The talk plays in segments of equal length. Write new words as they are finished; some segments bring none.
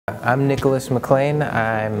I'm Nicholas McLean.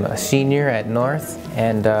 I'm a senior at North,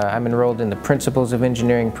 and I'm enrolled in the Principles of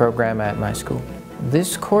Engineering program at my school.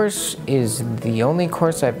 This course is the only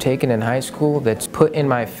course I've taken in high school that's put in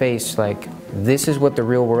my face like, this is what the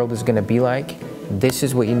real world is going to be like, this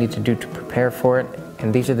is what you need to do to prepare for it,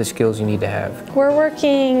 and these are the skills you need to have. We're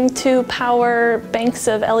working to power banks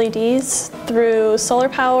of LEDs through solar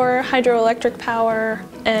power, hydroelectric power,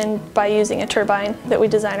 and by using a turbine that we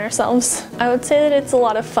design ourselves. I would say that it's a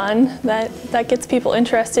lot of fun, that gets people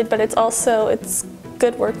interested, but it's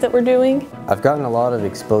good work that we're doing. I've gotten a lot of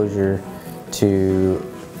exposure to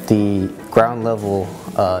the ground level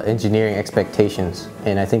engineering expectations,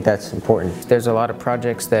 and I think that's important. There's a lot of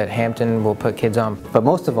projects that Hampton will put kids on, but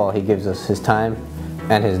most of all he gives us his time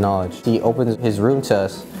and his knowledge. He opens his room to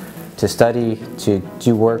us to study, to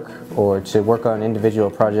do work, or to work on individual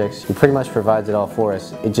projects. He pretty much provides it all for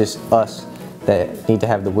us. It's just us that need to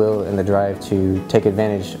have the will and the drive to take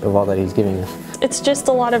advantage of all that he's giving us. It's just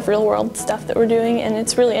a lot of real world stuff that we're doing, and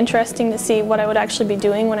it's really interesting to see what I would actually be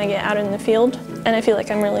doing when I get out in the field, and I feel like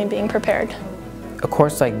I'm really being prepared. A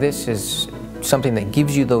course like this is something that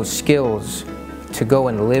gives you those skills to go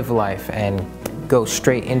and live life and go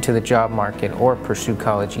straight into the job market or pursue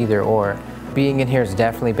college, either or. Being in here has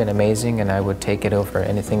definitely been amazing, and I would take it over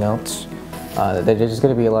anything else. There's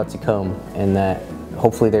going to be a lot to come, and that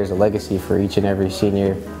hopefully there's a legacy for each and every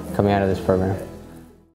senior coming out of this program.